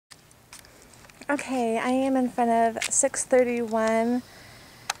Okay, I am in front of 631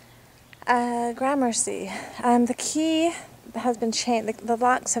 Gramercy. The key has been changed, the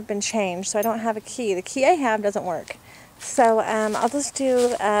locks have been changed, so I don't have a key. The key I have doesn't work. So I'll just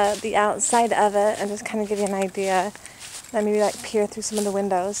do the outside of it and just kind of give you an idea. Then maybe like peer through some of the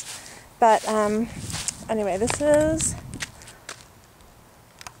windows. But anyway, this is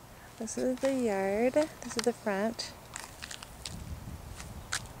the yard. This is the front.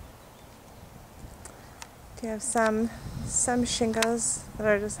 You have some shingles that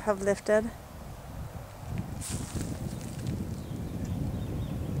are just have lifted.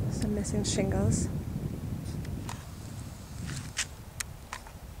 Some missing shingles.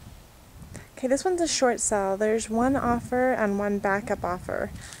 Okay, this one's a short sale. There's one offer and one backup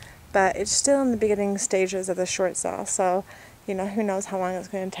offer, but it's still in the beginning stages of the short sale, so you know, who knows how long it's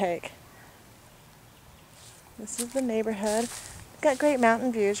going to take. This is the neighborhood. We've got great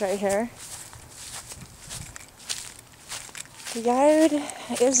mountain views right here. The yard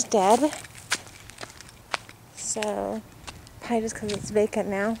is dead, so probably just because it's vacant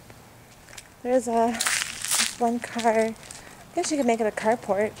now. There's one car. I guess you could make it a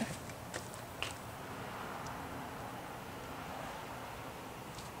carport.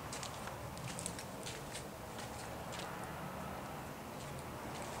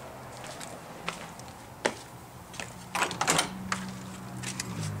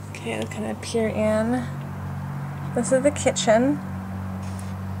 Okay, I'll kind of peer in. This is the kitchen.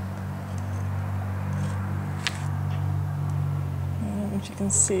 I don't know if you can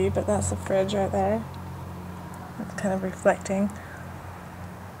see, but that's the fridge right there. It's kind of reflecting.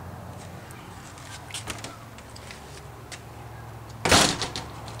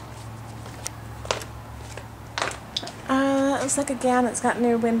 It looks like, again, it's got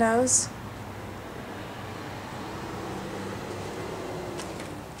new windows.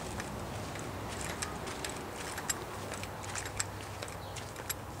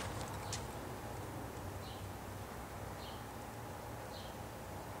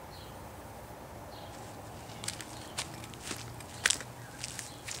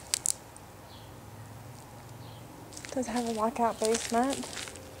 Does have a walkout basement.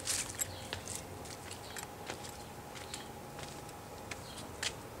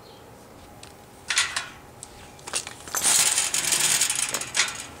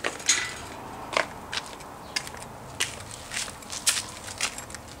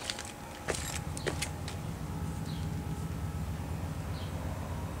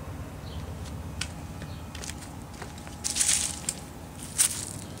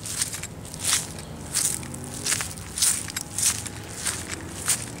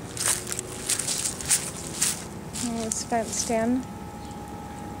 It's fenced in.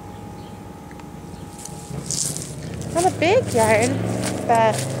 Not a big yard,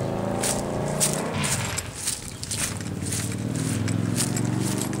 but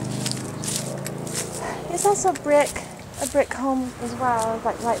it's also a brick home as well,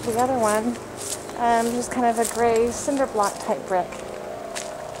 like the other one. Just kind of a gray cinder block type brick.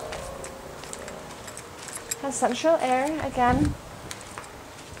 Has central air again.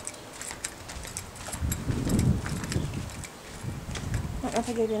 I don't know if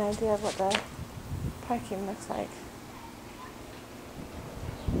I gave you an idea of what the parking looks like.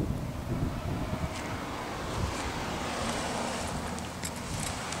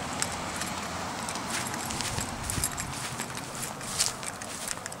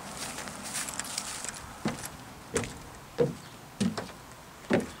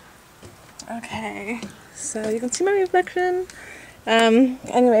 Okay, so you can see my reflection.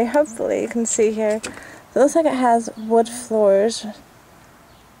 Anyway, hopefully you can see here. So it looks like it has wood floors.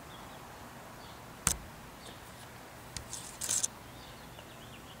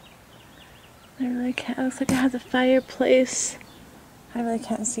 I really can't. It looks like it has a fireplace. I really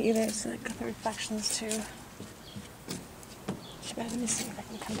can't see either. It's like the reflections too. Let me see if I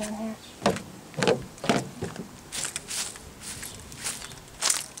can come down here.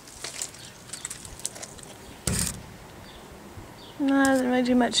 No, it doesn't really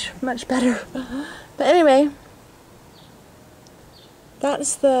do much better. But anyway,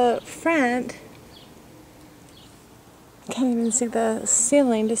 that's the front. Can't even see the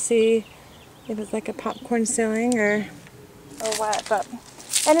ceiling to see if it's like a popcorn ceiling or what. But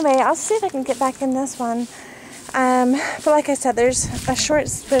anyway, I'll see if I can get back in this one. But like I said, it's a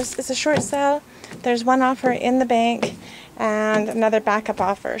short sale. There's one offer in the bank and another backup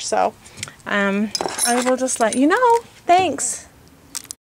offer. So I will just let you know. Thanks.